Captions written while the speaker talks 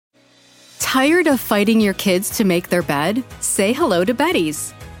Tired of fighting your kids to make their bed? Say hello to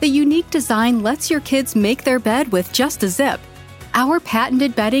Betty's. The unique design lets your kids make their bed with just a zip. Our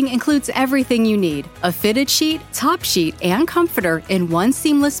patented bedding includes everything you need: a fitted sheet, top sheet, and comforter in one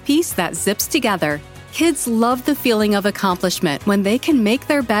seamless piece that zips together. Kids love the feeling of accomplishment when they can make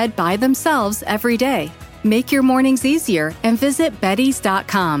their bed by themselves every day. Make your mornings easier and visit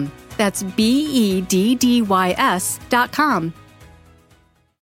beddys.com. That's BEDDYS.com.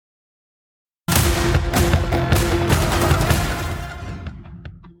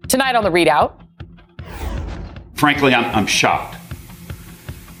 Tonight on the ReidOut. Frankly, I'm shocked.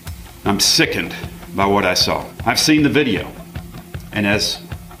 I'm sickened by what I saw. I've seen the video, and as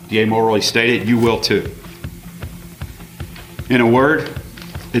DA Morley stated, you will too. In a word,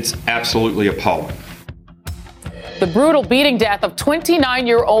 it's absolutely appalling. The brutal beating death of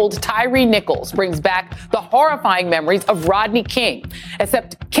 29-year-old Tyre Nichols brings back the horrifying memories of Rodney King.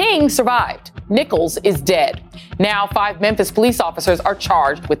 Except King survived. Nichols is dead. Now, 5 Memphis police officers are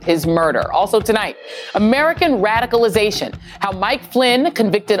charged with his murder. Also tonight, American radicalization. How Mike Flynn,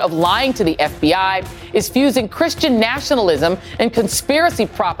 convicted of lying to the FBI, is fusing Christian nationalism and conspiracy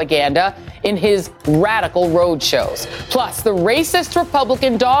propaganda in his radical roadshows. Plus, the racist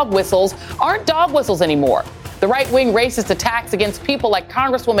Republican dog whistles aren't dog whistles anymore. The right-wing racist attacks against people like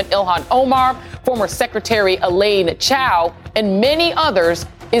Congresswoman Ilhan Omar, former Secretary Elaine Chao, and many others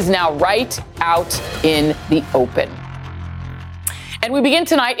is now right out in the open. And we begin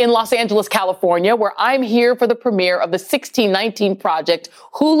tonight in Los Angeles, California, where I'm here for the premiere of the 1619 Project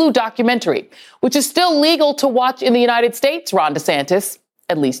Hulu documentary, which is still legal to watch in the United States, Ron DeSantis,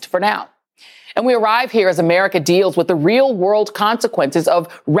 at least for now. And we arrive here as America deals with the real-world consequences of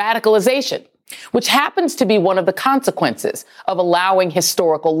radicalization, which happens to be one of the consequences of allowing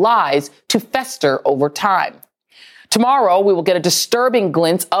historical lies to fester over time. Tomorrow, we will get a disturbing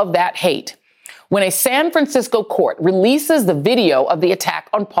glimpse of that hate when a San Francisco court releases the video of the attack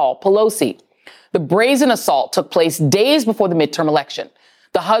on Paul Pelosi. The brazen assault took place days before the midterm election.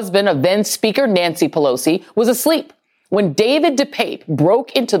 The husband of then Speaker Nancy Pelosi was asleep when David DePape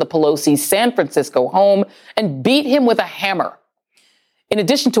broke into the Pelosi's San Francisco home and beat him with a hammer. In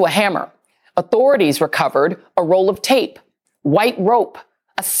addition to a hammer, authorities recovered a roll of tape, white rope,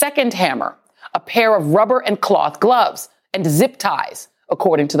 a second hammer, a pair of rubber and cloth gloves, and zip ties,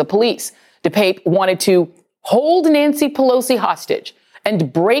 according to the police. DePape wanted to hold Nancy Pelosi hostage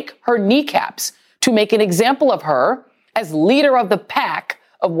and break her kneecaps to make an example of her as leader of the pack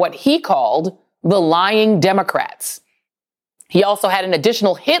of what he called the lying Democrats. He also had an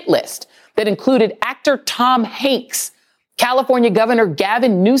additional hit list that included actor Tom Hanks, California Governor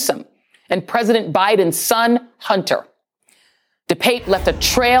Gavin Newsom, and President Biden's son, Hunter. DePape left a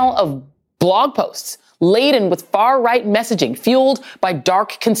trail of blog posts laden with far-right messaging fueled by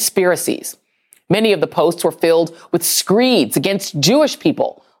dark conspiracies. Many of the posts were filled with screeds against Jewish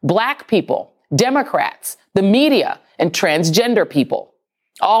people, black people, Democrats, the media, and transgender people.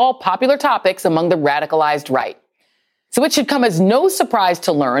 All popular topics among the radicalized right. So it should come as no surprise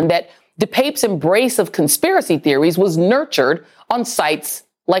to learn that DePape's embrace of conspiracy theories was nurtured on sites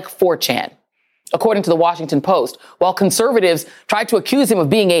like 4chan. According to the Washington Post, while conservatives tried to accuse him of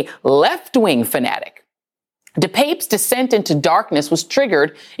being a left-wing fanatic, DePape's descent into darkness was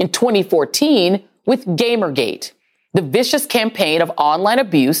triggered in 2014 with Gamergate, the vicious campaign of online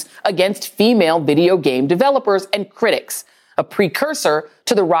abuse against female video game developers and critics, a precursor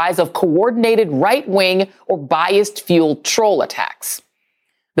to the rise of coordinated right-wing or biased-fueled troll attacks.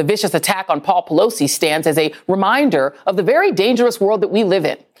 The vicious attack on Paul Pelosi stands as a reminder of the very dangerous world that we live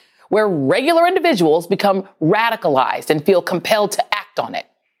in, where regular individuals become radicalized and feel compelled to act on it.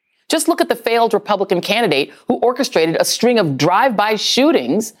 Just look at the failed Republican candidate who orchestrated a string of drive-by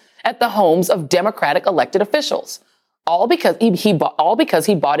shootings at the homes of Democratic elected officials, all because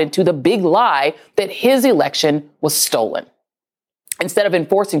he bought into the big lie that his election was stolen. Instead of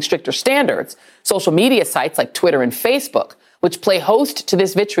enforcing stricter standards, social media sites like Twitter and Facebook, which play host to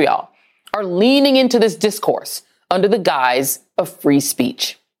this vitriol, are leaning into this discourse under the guise of free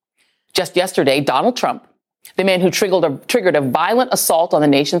speech. Just yesterday, Donald Trump, the man who triggered a violent assault on the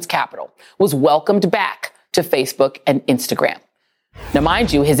nation's capital, was welcomed back to Facebook and Instagram. Now,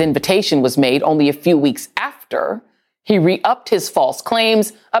 mind you, his invitation was made only a few weeks after he re-upped his false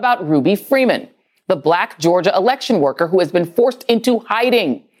claims about Ruby Freeman, the black Georgia election worker who has been forced into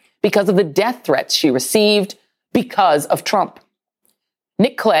hiding because of the death threats she received because of Trump.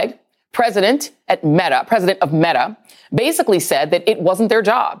 Nick Clegg, president of Meta, basically said that it wasn't their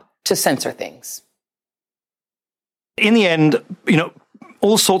job to censor things. In the end,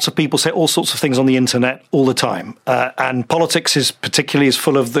 all sorts of people say all sorts of things on the internet all the time, and politics is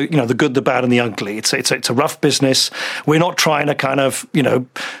full of the good, the bad, and the ugly. It's a rough business. We're not trying to kind of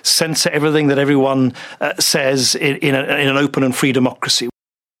censor everything that everyone says in an open and free democracy.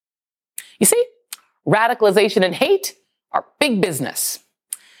 You see, radicalization and hate are big business.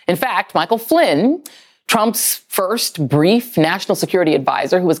 In fact, Michael Flynn, Trump's first brief national security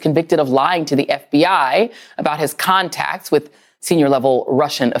advisor, who was convicted of lying to the FBI about his contacts with senior-level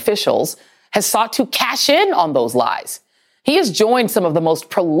Russian officials, has sought to cash in on those lies. He has joined some of the most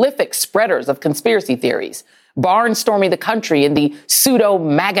prolific spreaders of conspiracy theories, barnstorming the country in the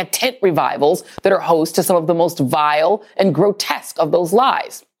pseudo-MAGA tent revivals that are host to some of the most vile and grotesque of those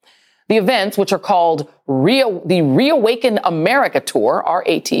lies. The events, which are called the Reawaken America Tour,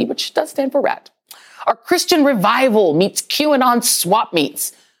 RAT, which does stand for RAT, are Christian revival meets QAnon swap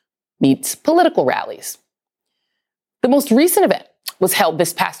meets political rallies. The most recent event was held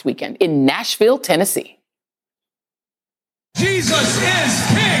this past weekend in Nashville, Tennessee. Jesus is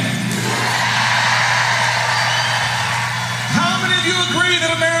King. How many of you agree that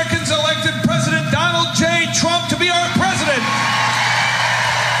Americans elected President Donald J. Trump to be our president?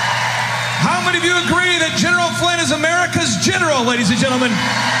 How many of you agree that General Flynn is America's general, ladies and gentlemen?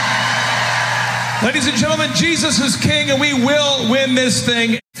 Ladies and gentlemen, Jesus is King, and we will win this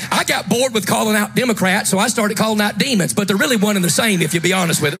thing. I got bored with calling out Democrats, so I started calling out demons, but they're really one and the same, if you be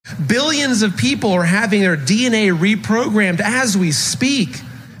honest with it. Billions of people are having their DNA reprogrammed as we speak.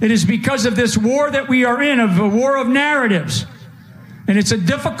 It is because of this war that we are in, of a war of narratives. And it's a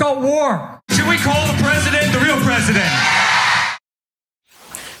difficult war. Should we call the president the real president?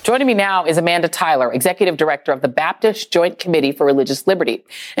 Joining me now is Amanda Tyler, Executive Director of the Baptist Joint Committee for Religious Liberty,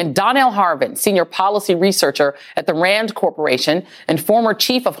 and Donnell Harvin, Senior Policy Researcher at the RAND Corporation and former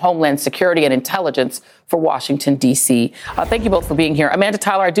Chief of Homeland Security and Intelligence for Washington, D.C. Thank you both for being here. Amanda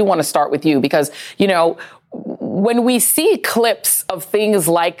Tyler, I do want to start with you because, when we see clips of things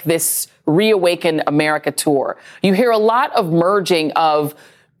like this Reawaken America tour, you hear a lot of merging of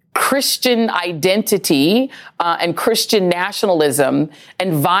Christian identity and Christian nationalism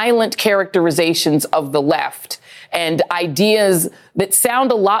and violent characterizations of the left and ideas that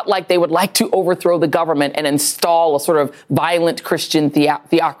sound a lot like they would like to overthrow the government and install a sort of violent Christian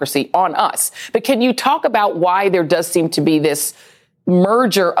theocracy on us. But can you talk about why there does seem to be this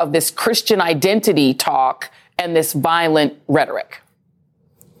merger of this Christian identity talk and this violent rhetoric?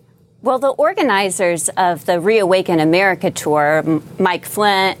 Well, the organizers of the Reawaken America tour, Mike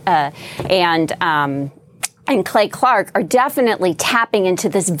Flynn and Clay Clark, are definitely tapping into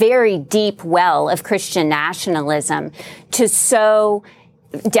this very deep well of Christian nationalism to sow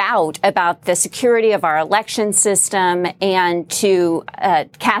doubt about the security of our election system and to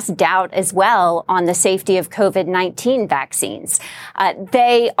cast doubt as well on the safety of COVID-19 vaccines.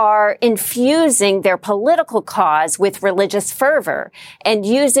 They are infusing their political cause with religious fervor and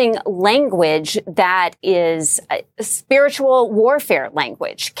using language that is spiritual warfare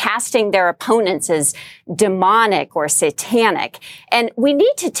language, casting their opponents as demonic or satanic. And we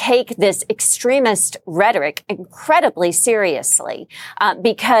need to take this extremist rhetoric incredibly seriously,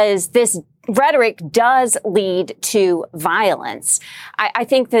 because this rhetoric does lead to violence. I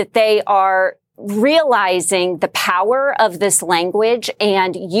think that they are realizing the power of this language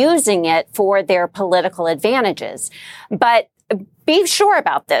and using it for their political advantages. But be sure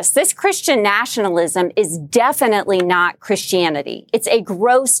about this. This Christian nationalism is definitely not Christianity. It's a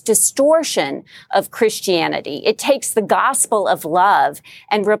gross distortion of Christianity. It takes the gospel of love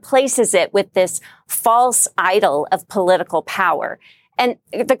and replaces it with this false idol of political power. And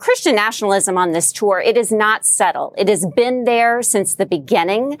the Christian nationalism on this tour, it is not subtle. It has been there since the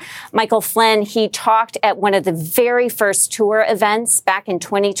beginning. Michael Flynn, he talked at one of the very first tour events back in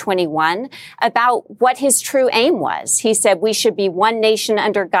 2021 about what his true aim was. He said we should be one nation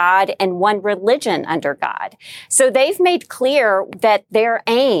under God and one religion under God. So they've made clear that their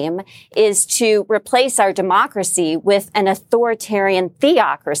aim is to replace our democracy with an authoritarian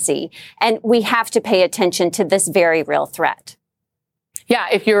theocracy. And we have to pay attention to this very real threat. Yeah,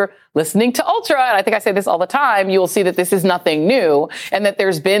 if you're listening to Ultra, and I think I say this all the time, you will see that this is nothing new and that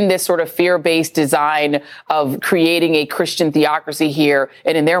there's been this sort of fear-based design of creating a Christian theocracy here.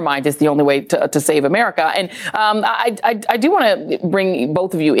 And in their mind, is the only way to save America. And I do want to bring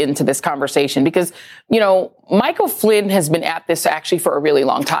both of you into this conversation because, Michael Flynn has been at this actually for a really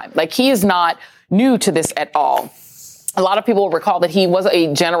long time. Like, he is not new to this at all. A lot of people recall that he was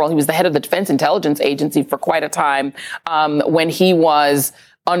a general. He was the head of the Defense Intelligence Agency for quite a time when he was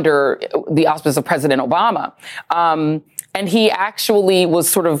under the auspices of President Obama. And he actually was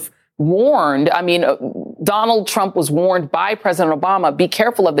sort of warned. I mean, Donald Trump was warned by President Obama, be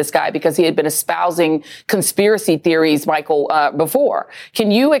careful of this guy because he had been espousing conspiracy theories, Michael, before.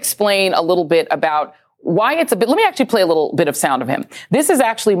 Can you explain a little bit about why it's a bit? Let me actually play a little bit of sound of him. This is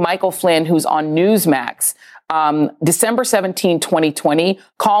actually Michael Flynn, who's on Newsmax, December 17, 2020,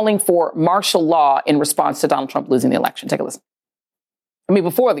 calling for martial law in response to Donald Trump losing the election. Take a listen.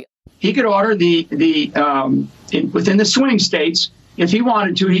 Before he could order within the swing states, if he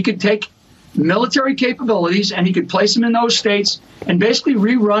wanted to, he could take military capabilities and he could place them in those states and basically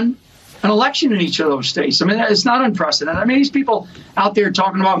rerun an election in each of those states. I mean, it's not unprecedented. I mean, these people out there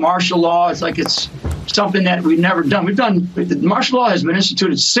talking about martial law, it's like it's something that we've never done. Martial law has been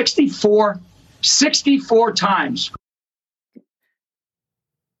instituted 64 times.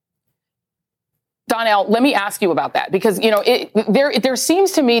 Donnell, let me ask you about that, because, there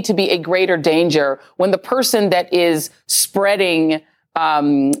seems to me to be a greater danger when the person that is spreading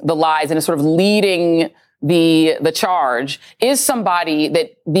the lies and is sort of leading the charge is somebody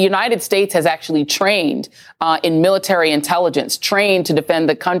that the United States has actually trained in military intelligence, trained to defend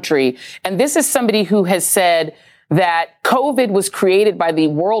the country. And this is somebody who has said that COVID was created by the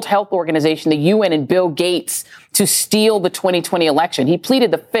World Health Organization, the UN, and Bill Gates to steal the 2020 election. He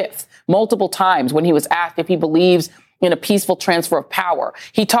pleaded the fifth multiple times when he was asked if he believes in a peaceful transfer of power.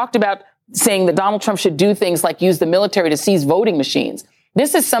 He talked about saying that Donald Trump should do things like use the military to seize voting machines.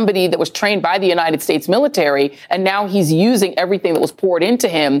 This is somebody that was trained by the United States military, and now he's using everything that was poured into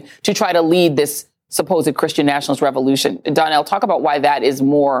him to try to lead this supposed Christian nationalist revolution. Donnell, talk about why that is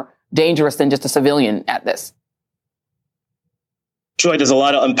more dangerous than just a civilian at this. Joy, there's a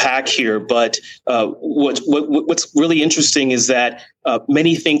lot to unpack here, but what's really interesting is that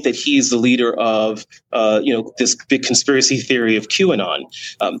many think that he's the leader of, this big conspiracy theory of QAnon.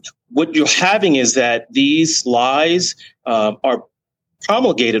 What you're having is that these lies are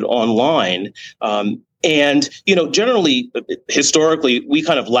promulgated online. And, generally, historically, we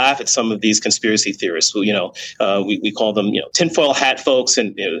kind of laugh at some of these conspiracy theorists who, we call them, tinfoil hat folks,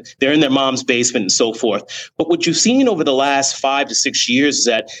 and they're in their mom's basement and so forth. But what you've seen over the last 5 to 6 years is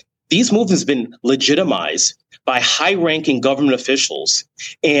that these movements have been legitimized by high-ranking government officials.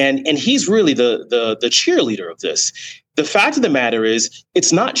 And he's really the cheerleader of this. The fact of the matter is,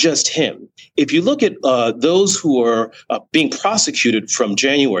 it's not just him. If you look at those who are being prosecuted from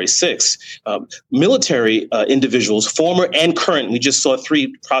January 6th, military individuals, former and current, we just saw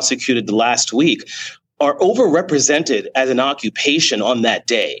 3 prosecuted the last week, are overrepresented as an occupation on that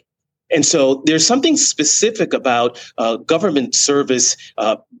day. And so there's something specific about government service,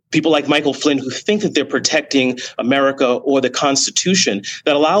 people like Michael Flynn who think that they're protecting America or the Constitution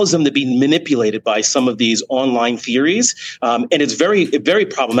that allows them to be manipulated by some of these online theories. And it's very, very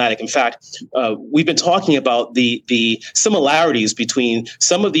problematic. In fact, we've been talking about the similarities between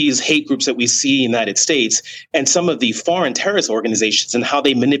some of these hate groups that we see in the United States and some of the foreign terrorist organizations and how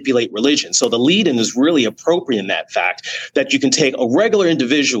they manipulate religion. So the lead-in is really appropriate in that fact that you can take a regular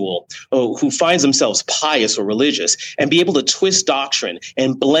individual who finds themselves pious or religious and be able to twist doctrine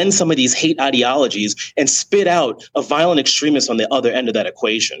and blend some of these hate ideologies and spit out a violent extremist on the other end of that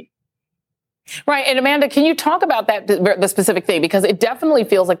equation. Right. And Amanda, can you talk about that, the specific thing? Because it definitely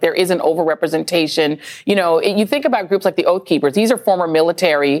feels like there is an overrepresentation. You think about groups like the Oath Keepers. These are former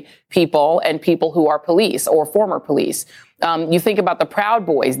military people and people who are police or former police. You think about the Proud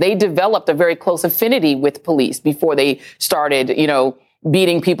Boys. They developed a very close affinity with police before they started,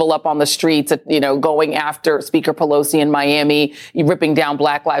 beating people up on the streets, going after Speaker Pelosi in Miami, ripping down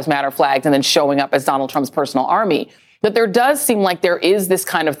Black Lives Matter flags, and then showing up as Donald Trump's personal army. But there does seem like there is this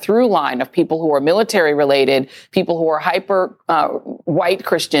kind of through line of people who are military related, people who are hyper white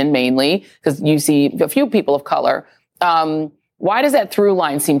Christian mainly, because you see a few people of color. Why does that through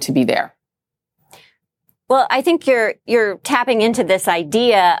line seem to be there? Well, I think you're tapping into this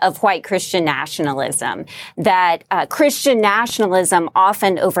idea of white Christian nationalism, that Christian nationalism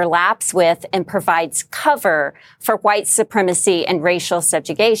often overlaps with and provides cover for white supremacy and racial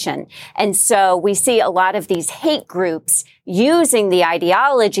subjugation. And so we see a lot of these hate groups using the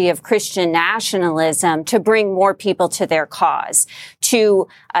ideology of Christian nationalism to bring more people to their cause, to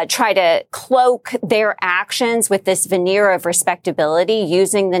try to cloak their actions with this veneer of respectability,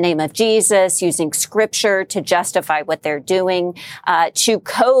 using the name of Jesus, using scripture to justify what they're doing, to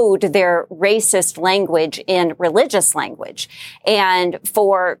code their racist language in religious language. And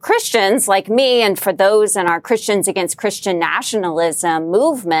for Christians like me and for those in our Christians Against Christian Nationalism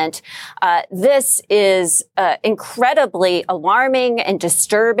movement, this is incredibly alarming and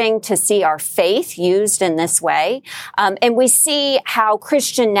disturbing to see our faith used in this way. And we see how how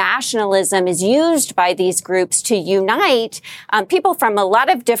Christian nationalism is used by these groups to unite people from a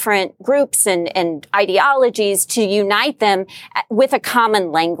lot of different groups and ideologies, to unite them with a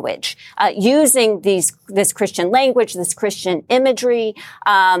common language, using this Christian language, this Christian imagery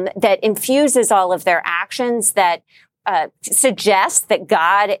that infuses all of their actions, that suggests that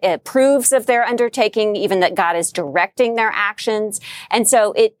God approves of their undertaking, even that God is directing their actions. And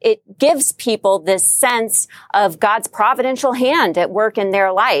so it gives people this sense of God's providential hand at work in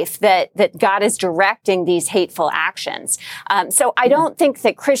their life, that God is directing these hateful actions. So I don't think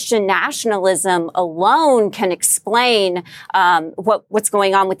that Christian nationalism alone can explain what's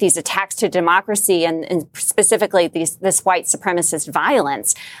going on with these attacks to democracy and specifically this white supremacist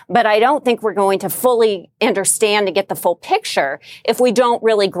violence. But I don't think we're going to fully understand and get the full picture if we don't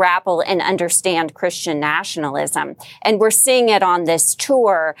really grapple and understand Christian nationalism. And we're seeing it on this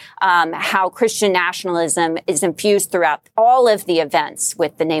tour, how Christian nationalism is infused throughout all of the events,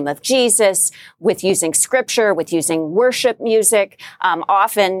 with the name of Jesus, with using scripture, with using worship music,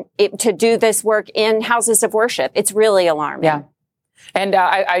 often to do this work in houses of worship. It's really alarming. Yeah. And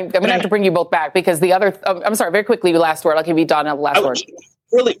I'm going to have to bring you both back, because the other, I'm sorry, very quickly, last word. I'll give you Donnell the last word.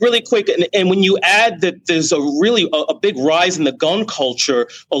 Really quick, and when you add that there's a big rise in the gun culture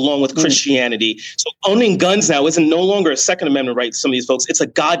along with Christianity, so owning guns now isn't no longer a Second Amendment right to some of these folks; it's a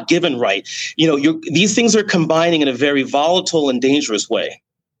God-given right. These things are combining in a very volatile and dangerous way.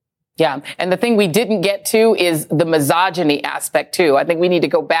 Yeah. And the thing we didn't get to is the misogyny aspect, too. I think we need to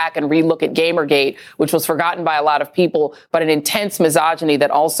go back and relook at Gamergate, which was forgotten by a lot of people, but an intense misogyny that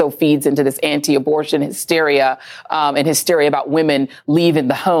also feeds into this anti-abortion hysteria, and hysteria about women leaving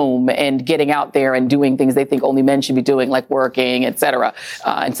the home and getting out there and doing things they think only men should be doing, like working, et cetera,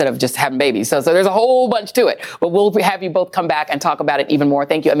 instead of just having babies. So there's a whole bunch to it. But we'll have you both come back and talk about it even more.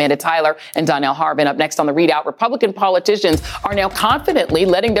 Thank you, Amanda Tyler and Donnell Harbin. Up next on the ReidOut, Republican politicians are now confidently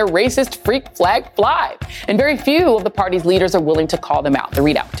letting their racist freak flag fly, and very few of the party's leaders are willing to call them out. The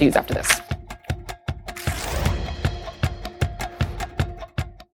ReidOut continues after this.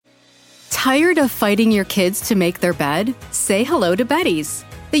 Tired of fighting your kids to make their bed? Say hello to Betty's.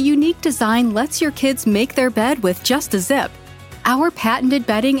 The unique design lets your kids make their bed with just a zip. Our patented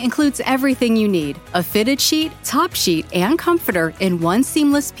bedding includes everything you need: a fitted sheet, top sheet, and comforter in one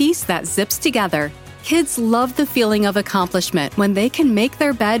seamless piece that zips together. Kids love the feeling of accomplishment when they can make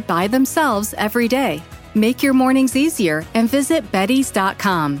their bed by themselves every day. Make your mornings easier and visit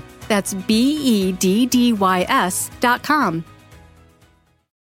Beddys.com. That's BEDDYS.com.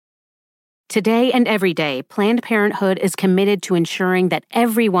 Today and every day, Planned Parenthood is committed to ensuring that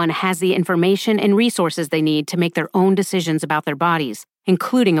everyone has the information and resources they need to make their own decisions about their bodies,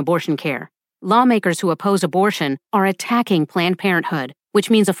 including abortion care. Lawmakers who oppose abortion are attacking Planned Parenthood, which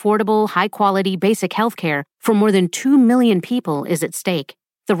means affordable, high-quality, basic health care for more than 2 million people is at stake.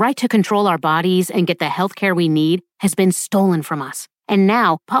 The right to control our bodies and get the health care we need has been stolen from us. And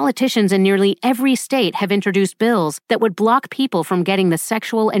now, politicians in nearly every state have introduced bills that would block people from getting the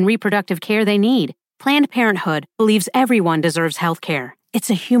sexual and reproductive care they need. Planned Parenthood believes everyone deserves health care. It's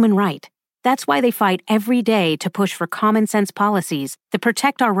a human right. That's why they fight every day to push for common-sense policies that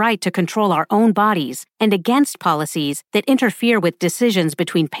protect our right to control our own bodies and against policies that interfere with decisions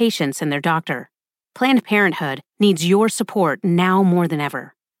between patients and their doctor. Planned Parenthood needs your support now more than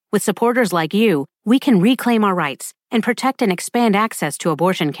ever. With supporters like you, we can reclaim our rights and protect and expand access to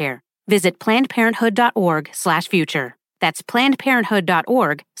abortion care. Visit PlannedParenthood.org/future. That's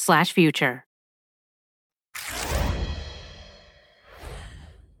PlannedParenthood.org/future.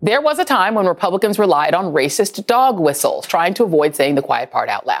 There was a time when Republicans relied on racist dog whistles, trying to avoid saying the quiet part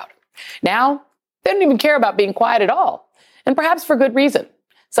out loud. Now, they don't even care about being quiet at all, and perhaps for good reason.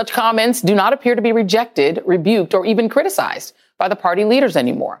 Such comments do not appear to be rejected, rebuked, or even criticized by the party leaders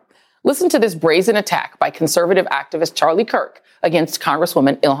anymore. Listen to this brazen attack by conservative activist Charlie Kirk against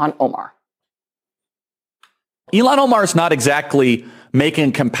Congresswoman Ilhan Omar. Ilhan Omar is not exactly making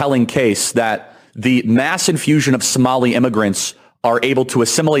a compelling case that the mass infusion of Somali immigrants are able to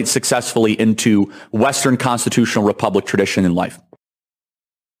assimilate successfully into Western constitutional republic tradition in life.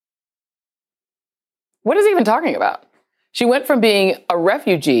 What is he even talking about? She went from being a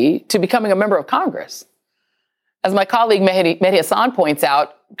refugee to becoming a member of Congress. As my colleague Mehdi Hassan points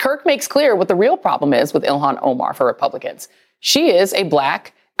out, Kirk makes clear what the real problem is with Ilhan Omar for Republicans. She is a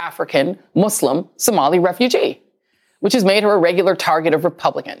Black, African, Muslim, Somali refugee, which has made her a regular target of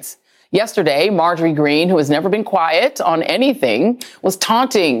Republicans. Yesterday, Marjorie Greene, who has never been quiet on anything, was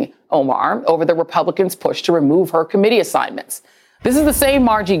taunting Omar over the Republicans' push to remove her committee assignments. This is the same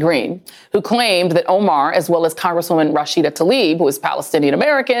Margie Greene who claimed that Omar, as well as Congresswoman Rashida Tlaib, who is Palestinian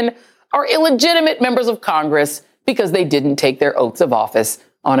American, are illegitimate members of Congress because they didn't take their oaths of office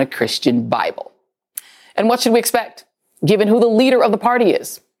on a Christian Bible. And what should we expect, given who the leader of the party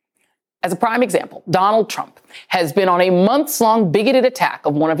is? As a prime example, Donald Trump has been on a months-long bigoted attack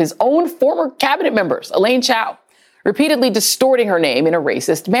of one of his own former cabinet members, Elaine Chao, repeatedly distorting her name in a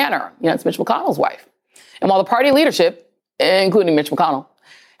racist manner. It's Mitch McConnell's wife. And while the party leadership, including Mitch McConnell,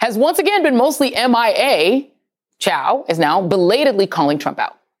 has once again been mostly MIA, Chao is now belatedly calling Trump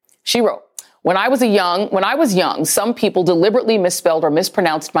out. She wrote, When I was young, some people deliberately misspelled or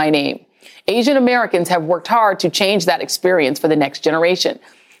mispronounced my name. Asian Americans have worked hard to change that experience for the next generation.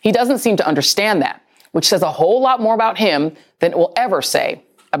 He doesn't seem to understand that, which says a whole lot more about him than it will ever say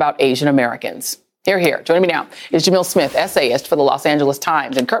about Asian Americans. Here. Joining me now is Jamil Smith, essayist for the Los Angeles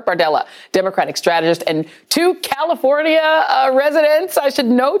Times, and Kurt Bardella, Democratic strategist, and two California residents, I should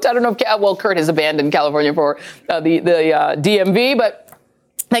note. I don't know if, Kurt has abandoned California for the DMV, but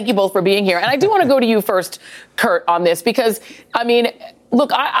thank you both for being here. And I do want to go to you first, Kurt, on this, because,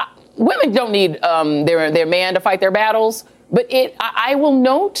 look, women don't need their man to fight their battles, but I will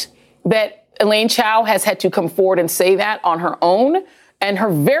note that Elaine Chao has had to come forward and say that on her own. And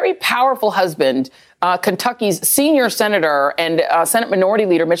her very powerful husband, Kentucky's senior senator and Senate Minority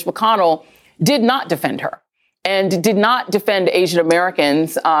Leader Mitch McConnell, did not defend her and did not defend Asian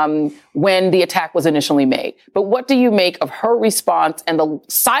Americans when the attack was initially made. But what do you make of her response and the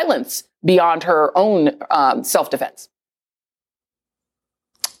silence beyond her own self-defense?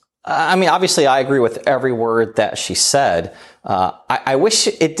 Obviously, I agree with every word that she said. I wish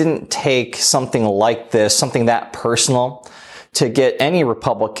it didn't take something like this, something that personal, to get any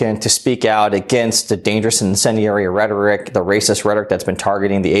Republican to speak out against the dangerous and incendiary rhetoric, the racist rhetoric that's been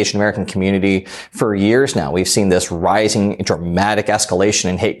targeting the Asian American community for years now. We've seen this rising dramatic escalation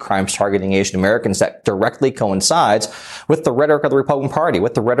in hate crimes targeting Asian Americans that directly coincides with the rhetoric of the Republican Party,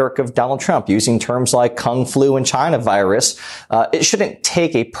 with the rhetoric of Donald Trump, using terms like Kung Flu and China virus. It shouldn't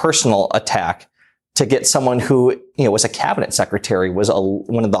take a personal attack to get someone who, was a cabinet secretary, was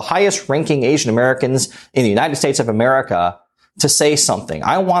one of the highest ranking Asian Americans in the United States of America, to say something.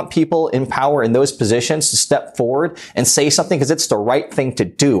 I want people in power in those positions to step forward and say something because it's the right thing to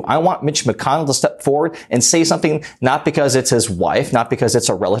do. I want Mitch McConnell to step forward and say something, not because it's his wife, not because it's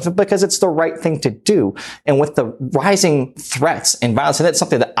a relative, because it's the right thing to do. And with the rising threats and violence, and that's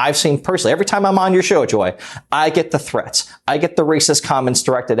something that I've seen personally. Every time I'm on your show, Joy, I get the threats. I get the racist comments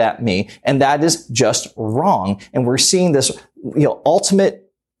directed at me, and that is just wrong. And we're seeing this, ultimate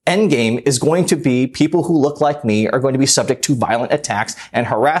endgame is going to be people who look like me are going to be subject to violent attacks and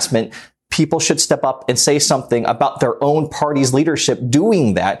harassment. People should step up and say something about their own party's leadership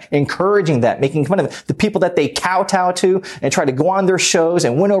doing that, encouraging that, making fun of the people that they kowtow to and try to go on their shows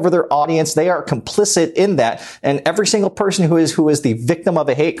and win over their audience. They are complicit in that. And every single person who is the victim of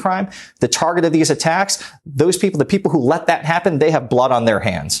a hate crime, the target of these attacks, those people, the people who let that happen, they have blood on their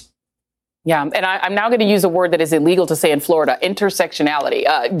hands. Yeah, and I'm now going to use a word that is illegal to say in Florida: intersectionality.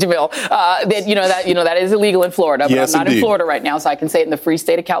 Jamil, that is illegal in Florida, but yes, I'm not indeed in Florida right now, so I can say it in the free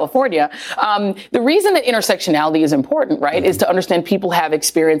state of California. The reason that intersectionality is important, right, is to understand people have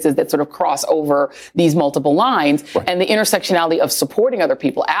experiences that sort of cross over these multiple lines, right. And the intersectionality of supporting other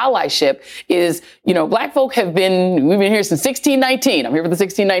people, allyship, is, Black folk we've been here since 1619. I'm here for the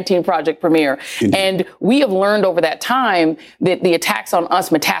 1619 Project premiere, indeed. And we have learned over that time that the attacks on us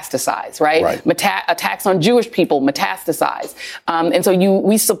metastasize, right? Attacks on Jewish people metastasize. And so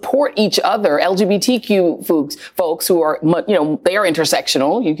we support each other, LGBTQ folks who are, they are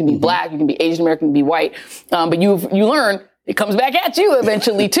intersectional. You can be Black, you can be Asian American, you can be white. But you learn it comes back at you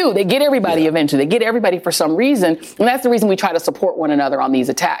eventually, too. They get everybody eventually. They get everybody for some reason. And that's the reason we try to support one another on these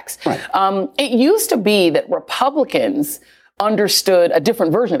attacks. Right. It used to be that Republicans understood a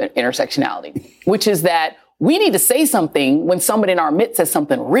different version of intersectionality, which is that we need to say something when somebody in our midst says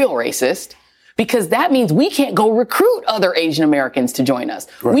something real racist, because that means we can't go recruit other Asian Americans to join us.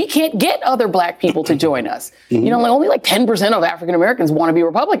 Right. We can't get other Black people to join us. Only like 10% of African Americans want to be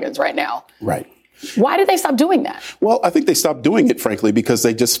Republicans right now. Right. Why did they stop doing that? Well, I think they stopped doing it, frankly, because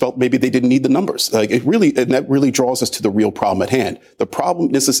they just felt maybe they didn't need the numbers. And that really draws us to the real problem at hand. The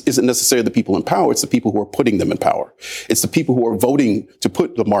problem isn't necessarily the people in power. It's the people who are putting them in power. It's the people who are voting to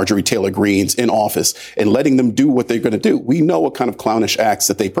put the Marjorie Taylor Greenes in office and letting them do what they're going to do. We know what kind of clownish acts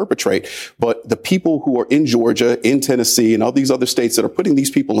that they perpetrate, but the people who are in Georgia, in Tennessee, and all these other states that are putting these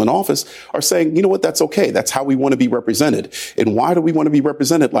people in office are saying, you know what, that's okay. That's how we want to be represented. And why do we want to be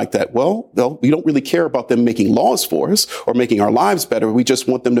represented like that? Well, we don't really really care about them making laws for us or making our lives better. We just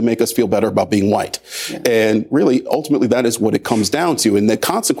want them to make us feel better about being white. Yeah. And really, ultimately, that is what it comes down to. And the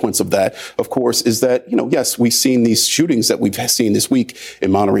consequence of that, of course, is that, yes, we've seen these shootings that we've seen this week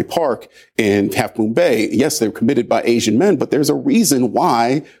in Monterey Park and Half Moon Bay. Yes, they were committed by Asian men, but there's a reason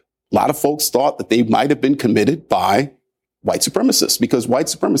why a lot of folks thought that they might have been committed by white supremacists, because white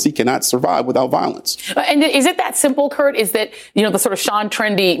supremacy cannot survive without violence. And is it that simple, Kurt? Is that, the sort of Sean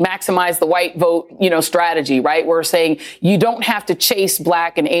Trendy maximize the white vote, strategy, right? We're saying you don't have to chase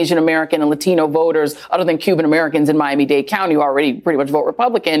Black and Asian American and Latino voters other than Cuban Americans in Miami-Dade County who already pretty much vote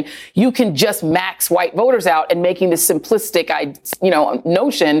Republican. You can just max white voters out, and making this simplistic,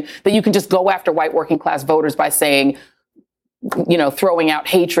 notion that you can just go after white working class voters by saying, throwing out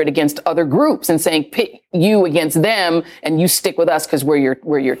hatred against other groups and saying pit you against them and you stick with us because we're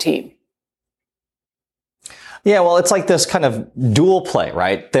your team. Yeah, well, it's like this kind of dual play,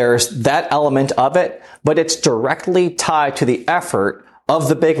 right? There's that element of it, but it's directly tied to the effort of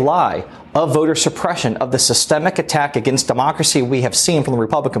the big lie, of voter suppression, of the systemic attack against democracy we have seen from the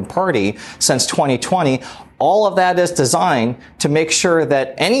Republican Party since 2020. All of that is designed to make sure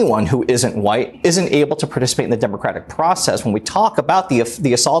that anyone who isn't white isn't able to participate in the democratic process. When we talk about the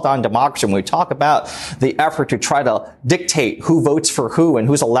assault on democracy, when we talk about the effort to try to dictate who votes for who and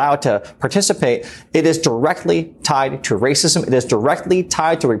who's allowed to participate, it is directly tied to racism. It is directly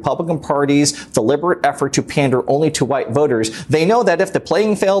tied to the Republican Party's deliberate effort to pander only to white voters. They know that if the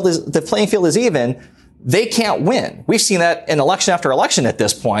playing field is even, they can't win. We've seen that in election after election at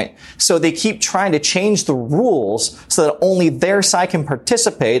this point. So they keep trying to change the rules so that only their side can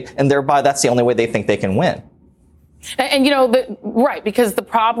participate, and thereby that's the only way they think they can win. And right, because the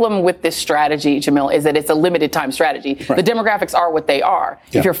problem with this strategy, Jamil, is that it's a limited time strategy. Right. The demographics are what they are.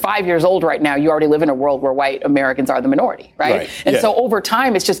 Yeah. If you're 5 years old right now, you already live in a world where white Americans are the minority, right? And so over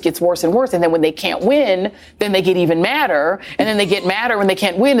time, it just gets worse and worse. And then when they can't win, then they get even madder. And then they get madder when they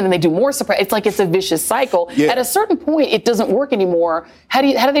can't win, and then they do more suppress. It's like it's a vicious cycle. Yeah. At a certain point, it doesn't work anymore. How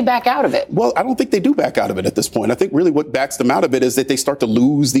do they back out of it? Well, I don't think they do back out of it at this point. I think really what backs them out of it is that they start to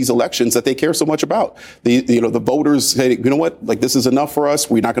lose these elections that they care so much about. The voters say, you know what, like this is enough for us.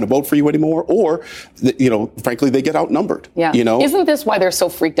 We're not going to vote for you anymore. Or, frankly, they get outnumbered. Yeah. Isn't this why they're so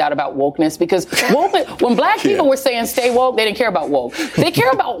freaked out about wokeness? Because when Black people were saying stay woke, they didn't care about woke. They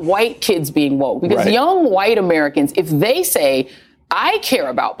care about white kids being woke. Because young white Americans, if they say, I care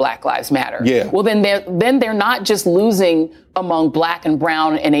about Black Lives Matter, well, then they're not just losing among Black and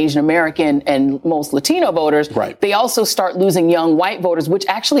brown and Asian American and most Latino voters. Right. They also start losing young white voters, which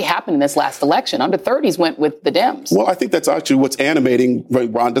actually happened in this last election. Under 30s went with the Dems. Well, I think that's actually what's animating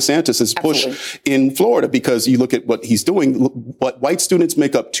Ron DeSantis' push in Florida, because you look at what he's doing. What white students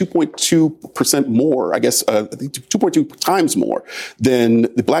make up 2.2% more, I guess, 2.2 times more than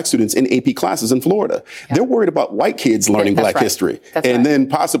the Black students in AP classes in Florida. Yeah. They're worried about white kids learning Black history and then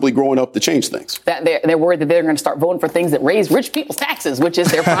possibly growing up to change things. They're worried that they're going to start voting for things that raise rich people's taxes, which is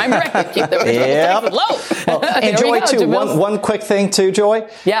their prime directive. Keep their rich people's taxes low. Well, and Joy, too, one quick thing, too, Joy.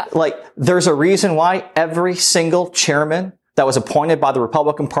 Yeah. Like, there's a reason why every single chairman that was appointed by the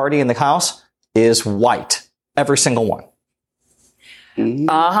Republican Party in the House is white. Every single one.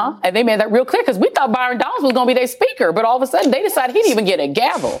 Uh-huh. And they made that real clear, because we thought Byron Donalds was going to be their speaker, but all of a sudden they decided he didn't even get a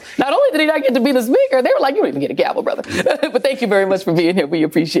gavel. Not only did he not get to be the speaker, they were like, you don't even get a gavel, brother. But thank you very much for being here. We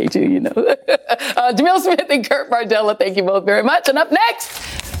appreciate you, Jamil Smith and Kurt Bardella, thank you both very much. And up next,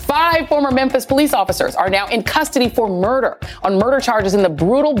 5 former Memphis police officers are now in custody for murder on murder charges in the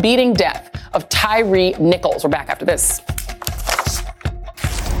brutal beating death of Tyre Nichols. We're back after this.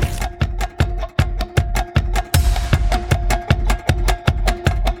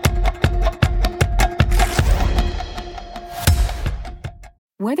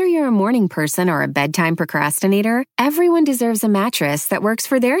 Whether you're a morning person or a bedtime procrastinator, everyone deserves a mattress that works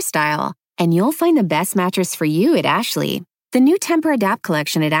for their style. And you'll find the best mattress for you at Ashley. The new Temper-Adapt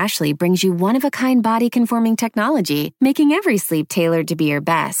collection at Ashley brings you one-of-a-kind body-conforming technology, making every sleep tailored to be your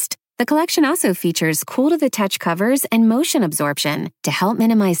best. The collection also features cool-to-the-touch covers and motion absorption to help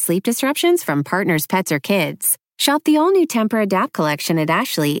minimize sleep disruptions from partners, pets, or kids. Shop the all-new Temper-Adapt collection at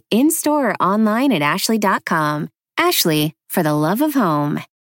Ashley, in-store or online at ashley.com. Ashley, for the love of home.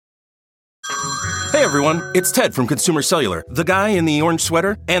 Hey everyone, it's Ted from Consumer Cellular, the guy in the orange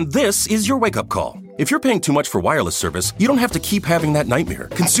sweater, and this is your wake-up call. If you're paying too much for wireless service, you don't have to keep having that nightmare.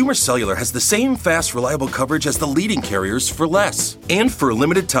 Consumer Cellular has the same fast, reliable coverage as the leading carriers for less. And for a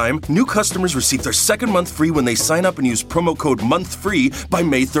limited time, new customers receive their second month free when they sign up and use promo code MONTHFREE by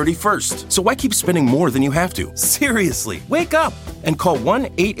May 31st. So why keep spending more than you have to? Seriously, wake up and call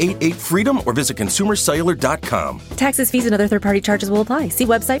 1-888-FREEDOM or visit consumercellular.com. Taxes, fees, and other third-party charges will apply. See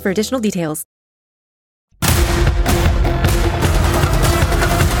website for additional details.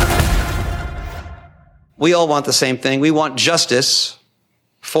 we all want the same thing. We want justice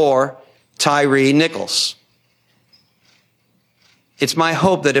for Tyre Nichols. It's my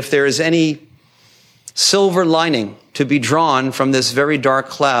hope that if there is any silver lining to be drawn from this very dark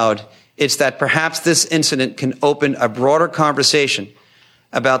cloud, it's that perhaps this incident can open a broader conversation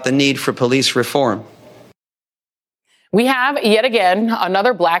about the need for police reform. We have, yet again,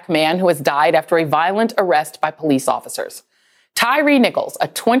 another black man who has died after a violent arrest by police officers. Tyre Nichols, a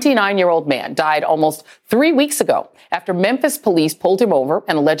 29-year-old man, died almost 3 weeks ago after Memphis police pulled him over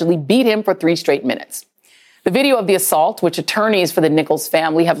and allegedly beat him for 3 straight minutes. The video of the assault, which attorneys for the Nichols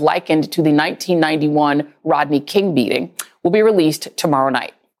family have likened to the 1991 Rodney King beating, will be released tomorrow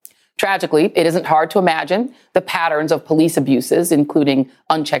night. Tragically, it isn't hard to imagine the patterns of police abuses, including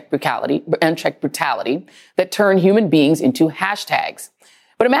unchecked brutality that turn human beings into hashtags.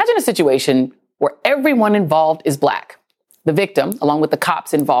 But imagine a situation where everyone involved is black. The victim, along with the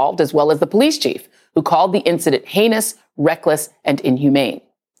cops involved, as well as the police chief, who called the incident heinous, reckless, and inhumane.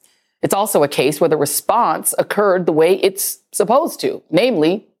 It's also a case where the response occurred the way it's supposed to,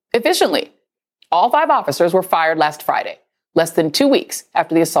 namely, efficiently. All 5 officers were fired last Friday, less than 2 weeks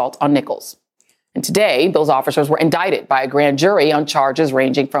after the assault on Nichols. And today, those officers were indicted by a grand jury on charges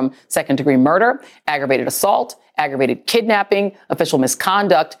ranging from second-degree murder, aggravated assault, aggravated kidnapping, official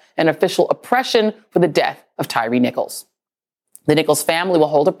misconduct, and official oppression for the death of Tyre Nichols. The Nichols family will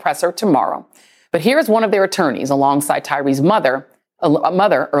hold a presser tomorrow. But here is one of their attorneys alongside Tyre's mother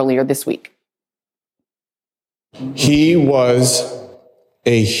earlier this week. He was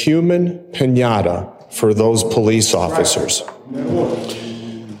a human piñata for those police officers.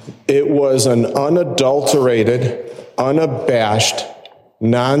 It was an unadulterated, unabashed,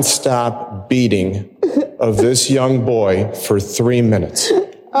 nonstop beating of this young boy for 3 minutes.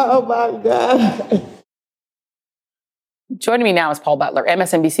 Oh my God. Joining me now is Paul Butler,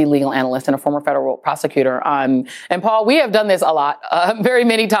 MSNBC legal analyst and a former federal prosecutor. And Paul, we have done this a lot, very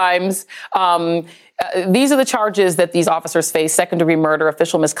many times. These are the charges that these officers face: second-degree murder,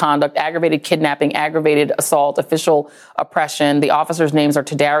 official misconduct, aggravated kidnapping, aggravated assault, official oppression. The officers' names are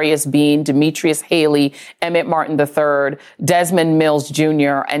Tadarius Bean, Demetrius Haley, Emmett Martin III, Desmond Mills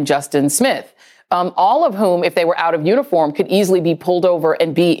Jr., and Justin Smith. All of whom, if they were out of uniform, could easily be pulled over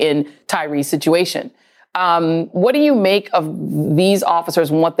and be in Tyre's situation. What do you make of these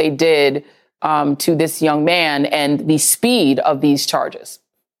officers and what they did to this young man and the speed of these charges?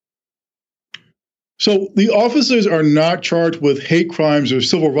 So the officers are not charged with hate crimes or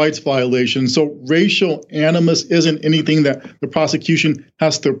civil rights violations. So racial animus isn't anything that the prosecution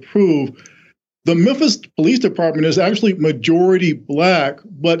has to prove. The Memphis Police Department is actually majority black,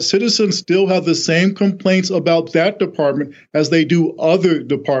 but citizens still have the same complaints about that department as they do other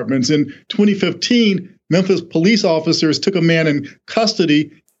departments. In 2015, Memphis police officers took a man in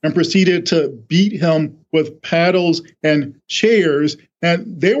custody and proceeded to beat him with paddles and chairs, and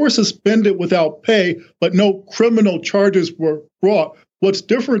they were suspended without pay, but no criminal charges were brought. What's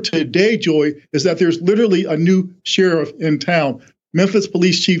different today, Joy, is that there's literally a new sheriff in town. Memphis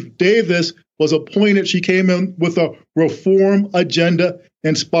Police Chief Davis was appointed. She came in with a reform agenda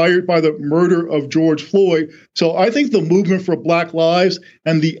inspired by the murder of George Floyd. So I think the movement for Black Lives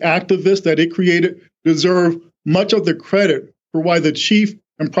and the activists that it created deserve much of the credit for why the chief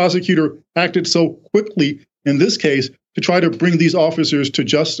and prosecutor acted so quickly in this case to try to bring these officers to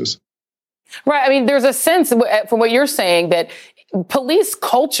justice. Right. I mean, there's a sense from what you're saying that police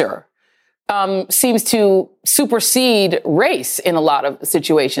culture seems to supersede race in a lot of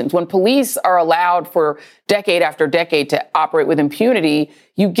situations. When police are allowed for decade after decade to operate with impunity,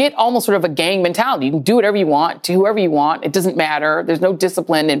 you get almost sort of a gang mentality. You can do whatever you want to whoever you want. It doesn't matter. There's no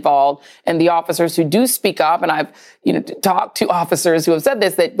discipline involved. And the officers who do speak up, and I've talked to officers who have said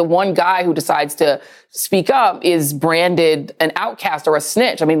this, that the one guy who decides to speak up is branded an outcast or a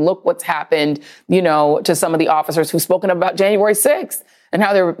snitch. I mean, look what's happened, to some of the officers who've spoken about January 6th. And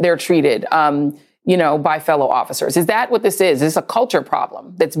how they're treated, by fellow officers. Is that what this is? Is this a culture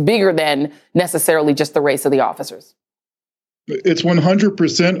problem that's bigger than necessarily just the race of the officers? It's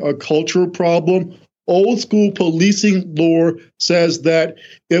 100% a cultural problem. Old school policing lore says that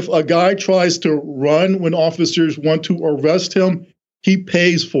if a guy tries to run when officers want to arrest him, he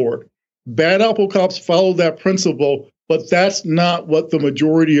pays for it. Bad apple cops follow that principle, but that's not what the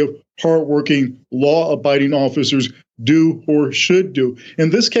majority of hardworking, law-abiding officers do or should do. In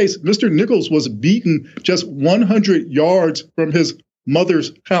this case, Mr. Nichols was beaten just 100 yards from his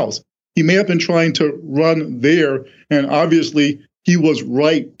mother's house. He may have been trying to run there, and obviously he was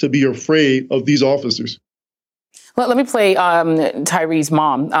right to be afraid of these officers. Well, let me play Tyre's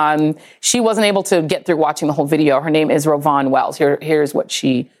mom. She wasn't able to get through watching the whole video. Her name is Rovon Wells. Here's what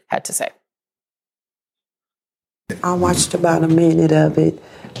she had to say. I watched about a minute of it,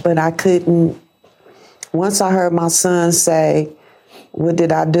 but I couldn't. Once I heard my son say, "What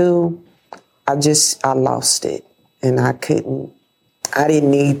did I do?" I lost it. And I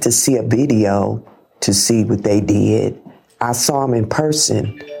didn't need to see a video to see what they did. I saw him in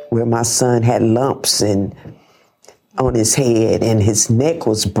person where my son had lumps on his head and his neck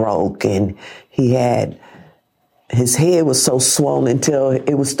was broke and his head was so swollen till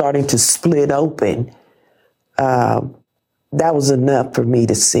it was starting to split open. That was enough for me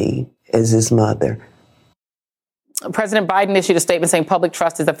to see as his mother. President Biden issued a statement saying public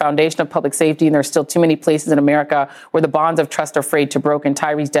trust is the foundation of public safety, and there are still too many places in America where the bonds of trust are frayed to broken.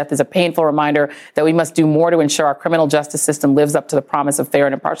 Tyre's death is a painful reminder that we must do more to ensure our criminal justice system lives up to the promise of fair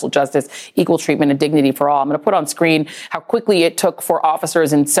and impartial justice, equal treatment, and dignity for all. I'm going to put on screen how quickly it took for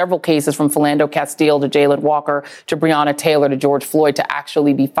officers in several cases, from Philando Castile to Jayland Walker to Breonna Taylor to George Floyd, to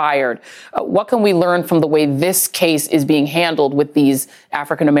actually be fired. What can we learn from the way this case is being handled with these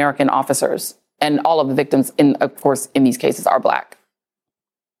African-American officers? And all of the victims, of course, in these cases are Black.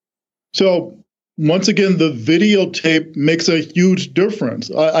 So once again, the videotape makes a huge difference.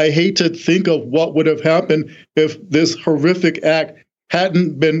 I hate to think of what would have happened if this horrific act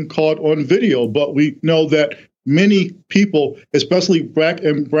hadn't been caught on video. But we know that many people, especially Black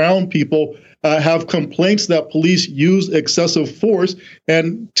and brown people, have complaints that police use excessive force,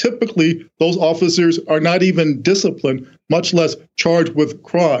 and typically those officers are not even disciplined, much less charged with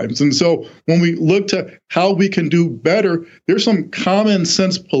crimes. And so when we look to how we can do better, there's some common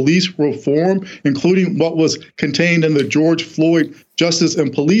sense police reform, including what was contained in the George Floyd Justice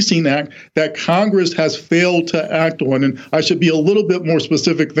and Policing Act, that Congress has failed to act on. And I should be a little bit more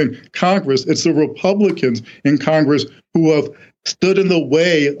specific than Congress. It's the Republicans in Congress who have stood in the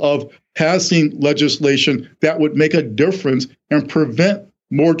way of passing legislation that would make a difference and prevent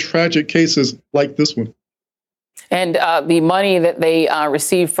more tragic cases like this one. And the money that they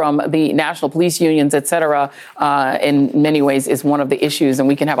receive from the national police unions, et cetera, in many ways is one of the issues. And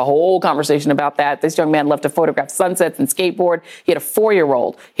we can have a whole conversation about that. This young man left to photograph sunsets and skateboard. He had a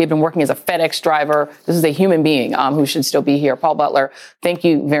 4-year-old. He had been working as a FedEx driver. This is a human being who should still be here. Paul Butler, thank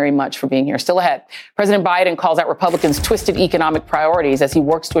you very much for being here. Still ahead, President Biden calls out Republicans' twisted economic priorities as he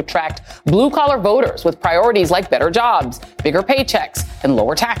works to attract blue-collar voters with priorities like better jobs, bigger paychecks, and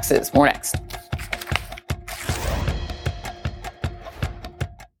lower taxes. More next.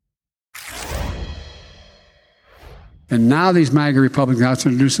 And now these MAGA Republicans are to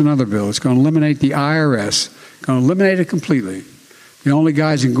introduce another bill. It's going to eliminate the IRS, going to eliminate it completely. The only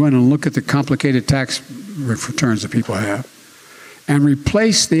guys who can go in and look at the complicated tax returns that people have, and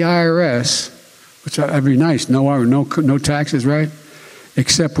replace the IRS, which would be nice, no taxes, right?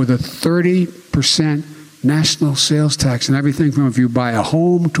 Except with a 30% national sales tax and everything from if you buy a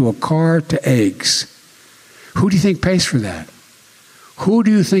home to a car to eggs. Who do you think pays for that? Who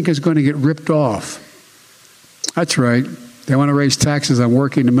do you think is going to get ripped off? That's right. They want to raise taxes on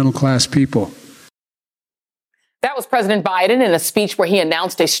working and middle-class people. That was President Biden in a speech where he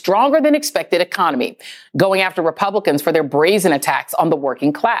announced a stronger than expected economy, going after Republicans for their brazen attacks on the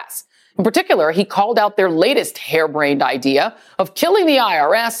working class. In particular, he called out their latest harebrained idea of killing the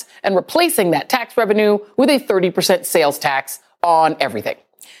IRS and replacing that tax revenue with a 30% sales tax on everything.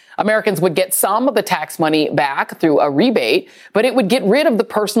 Americans would get some of the tax money back through a rebate, but it would get rid of the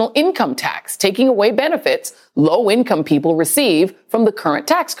personal income tax, taking away benefits low-income people receive from the current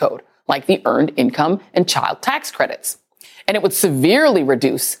tax code, like the earned income and child tax credits. And it would severely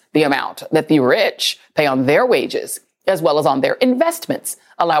reduce the amount that the rich pay on their wages, as well as on their investments,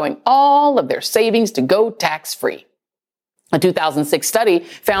 allowing all of their savings to go tax-free. A 2006 study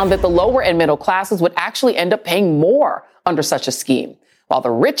found that the lower and middle classes would actually end up paying more under such a scheme, while the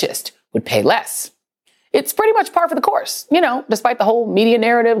richest would pay less. It's pretty much par for the course, despite the whole media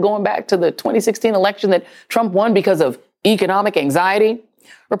narrative going back to the 2016 election that Trump won because of economic anxiety.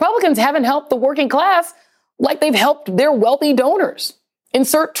 Republicans haven't helped the working class like they've helped their wealthy donors.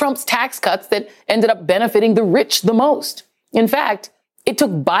 Insert Trump's tax cuts that ended up benefiting the rich the most. In fact, it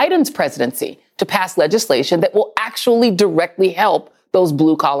took Biden's presidency to pass legislation that will actually directly help those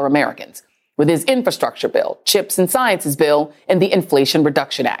blue-collar Americans, with his infrastructure bill, CHIPS and Sciences bill, and the Inflation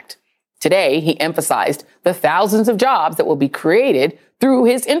Reduction Act. Today, he emphasized the thousands of jobs that will be created through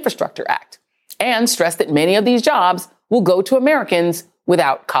his Infrastructure Act, and stressed that many of these jobs will go to Americans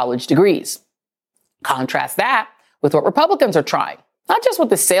without college degrees. Contrast that with what Republicans are trying, not just with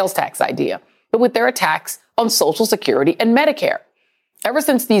the sales tax idea, but with their attacks on Social Security and Medicare. Ever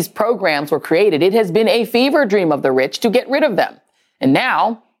since these programs were created, it has been a fever dream of the rich to get rid of them. And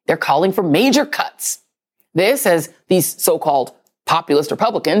now they're calling for major cuts. This as these so-called Populist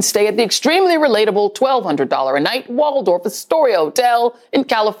Republicans stay at the extremely relatable $1,200 a night Waldorf Astoria Hotel in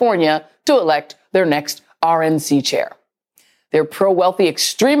California to elect their next RNC chair. Their pro-wealthy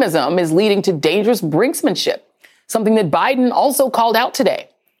extremism is leading to dangerous brinksmanship, something that Biden also called out today.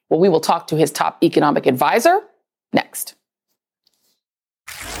 Well, we will talk to his top economic advisor next.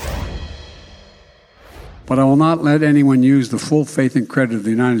 But I will not let anyone use the full faith and credit of the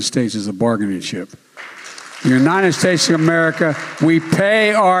United States as a bargaining chip. The United States of America, we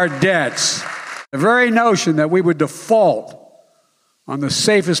pay our debts. The very notion that we would default on the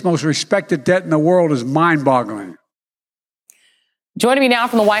safest, most respected debt in the world is mind-boggling. Joining me now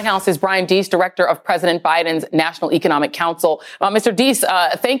from the White House is Brian Deese, director of President Biden's National Economic Council. Mr. Deese,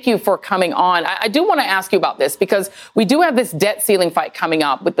 thank you for coming on. I do want to ask you about this because we do have this debt ceiling fight coming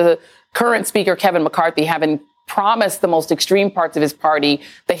up with the current speaker, Kevin McCarthy, having promised the most extreme parts of his party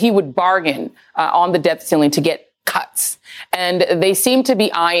that he would bargain on the debt ceiling to get cuts. And they seem to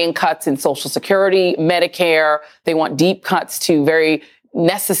be eyeing cuts in Social Security, Medicare. They want deep cuts to very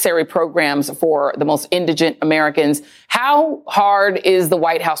necessary programs for the most indigent Americans. How hard is the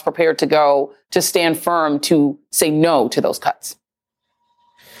White House prepared to go to stand firm to say no to those cuts?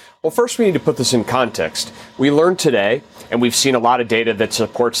 Well, first, we need to put this in context. We learned today, and we've seen a lot of data that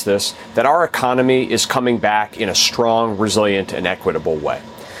supports this, that our economy is coming back in a strong, resilient, and equitable way.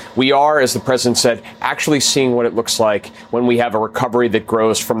 We are, as the president said, actually seeing what it looks like when we have a recovery that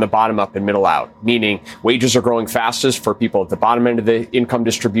grows from the bottom up and middle out, meaning wages are growing fastest for people at the bottom end of the income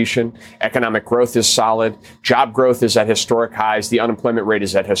distribution. Economic growth is solid. Job growth is at historic highs. The unemployment rate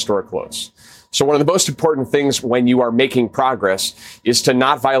is at historic lows. So one of the most important things when you are making progress is to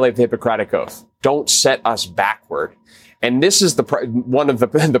not violate the Hippocratic Oath. Don't set us backward. And this is one of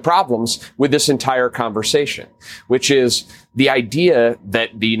the problems with this entire conversation, which is the idea that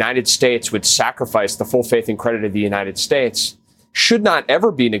the United States would sacrifice the full faith and credit of the United States should not ever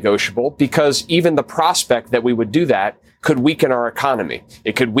be negotiable, because even the prospect that we would do that could weaken our economy.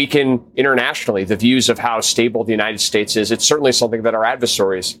 It could weaken internationally the views of how stable the United States is. It's certainly something that our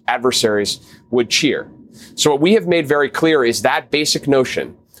adversaries would cheer. So what we have made very clear is that basic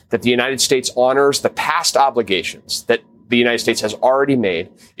notion that the United States honors the past obligations that the United States has already made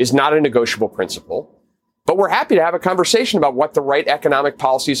is not a negotiable principle. But we're happy to have a conversation about what the right economic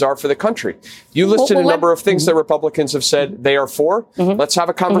policies are for the country. You listed a number of things that Republicans have said they are for. Let's have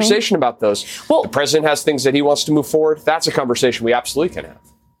a conversation about those. The president has things that he wants to move forward. That's a conversation we absolutely can have.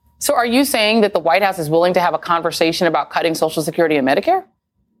 So are you saying that the White House is willing to have a conversation about cutting Social Security and Medicare?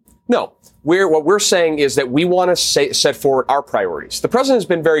 No. What we're saying is that we want to set forward our priorities. The president has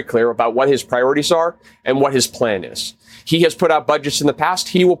been very clear about what his priorities are and what his plan is. He has put out budgets in the past.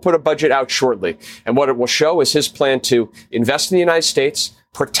 He will put a budget out shortly. And what it will show is his plan to invest in the United States,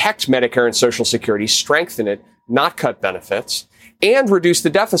 protect Medicare and Social Security, strengthen it, not cut benefits, and reduce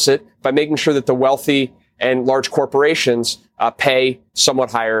the deficit by making sure that the wealthy and large corporations pay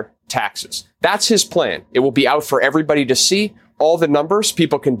somewhat higher taxes. That's his plan. It will be out for everybody to see. All the numbers,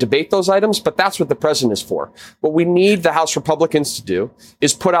 people can debate those items, but that's what the president is for. What we need the House Republicans to do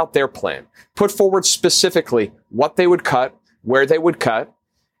is put out their plan, put forward specifically what they would cut, where they would cut,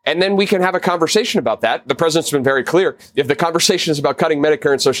 and then we can have a conversation about that. The president's been very clear. If the conversation is about cutting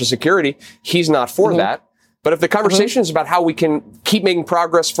Medicare and Social Security, he's not for that. But if the conversation is about how we can keep making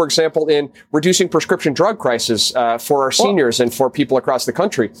progress, for example, in reducing prescription drug crisis for our seniors and for people across the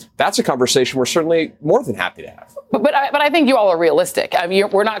country, that's a conversation we're certainly more than happy to have. But I think you all are realistic. I mean,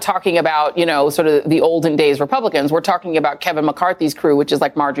 we're not talking about, sort of the olden days Republicans. We're talking about Kevin McCarthy's crew, which is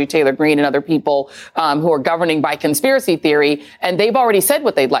like Marjorie Taylor Greene and other people who are governing by conspiracy theory. And they've already said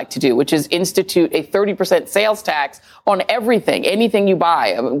what they'd like to do, which is institute a 30% sales tax on everything, anything you buy,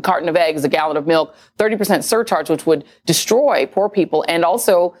 a carton of eggs, a gallon of milk, 30% surcharge, which would destroy poor people and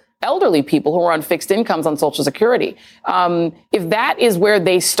also elderly people who are on fixed incomes on Social Security. If that is where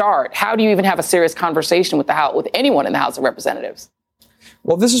they start, how do you even have a serious conversation with anyone in the House of Representatives?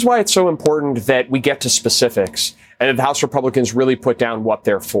 Well, this is why it's so important that we get to specifics and that the House Republicans really put down what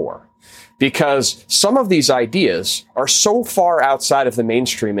they're for. Because some of these ideas are so far outside of the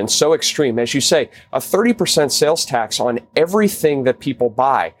mainstream and so extreme. As you say, a 30% sales tax on everything that people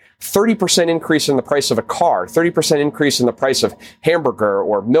buy, 30% increase in the price of a car, 30% increase in the price of hamburger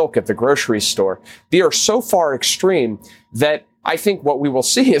or milk at the grocery store. They are so far extreme that I think what we will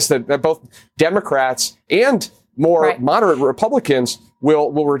see is that both Democrats and more moderate Republicans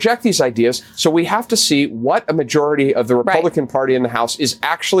will reject these ideas. So we have to see what a majority of the Republican Party in the House is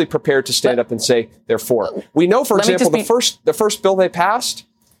actually prepared to stand up and say they're for. We know, for example, the first bill they passed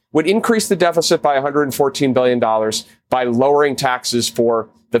would increase the deficit by $114 billion by lowering taxes for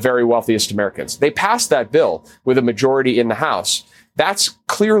the very wealthiest Americans. They passed that bill with a majority in the House. That's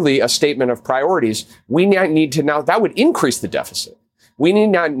clearly a statement of priorities. We need to now, that would increase the deficit. We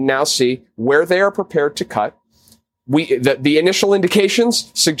need to now see where they are prepared to cut. The initial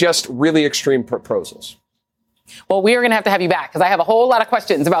indications suggest really extreme proposals. Well, we are going to have you back because I have a whole lot of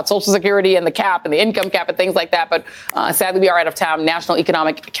questions about Social Security and the cap and the income cap and things like that. But sadly, we are out of time. National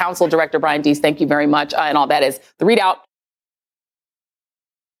Economic Council Director Brian Deese, thank you very much. And all that is the ReidOut.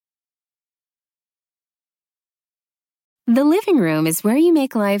 The living room is where you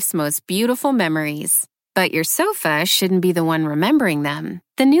make life's most beautiful memories. But your sofa shouldn't be the one remembering them.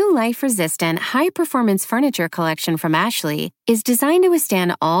 The new life-resistant, high-performance furniture collection from Ashley is designed to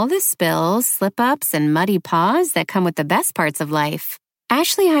withstand all the spills, slip-ups, and muddy paws that come with the best parts of life.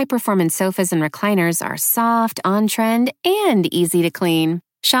 Ashley high-performance sofas and recliners are soft, on-trend, and easy to clean.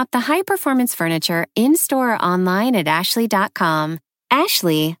 Shop the high-performance furniture in-store or online at ashley.com.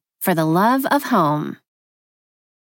 Ashley, for the love of home.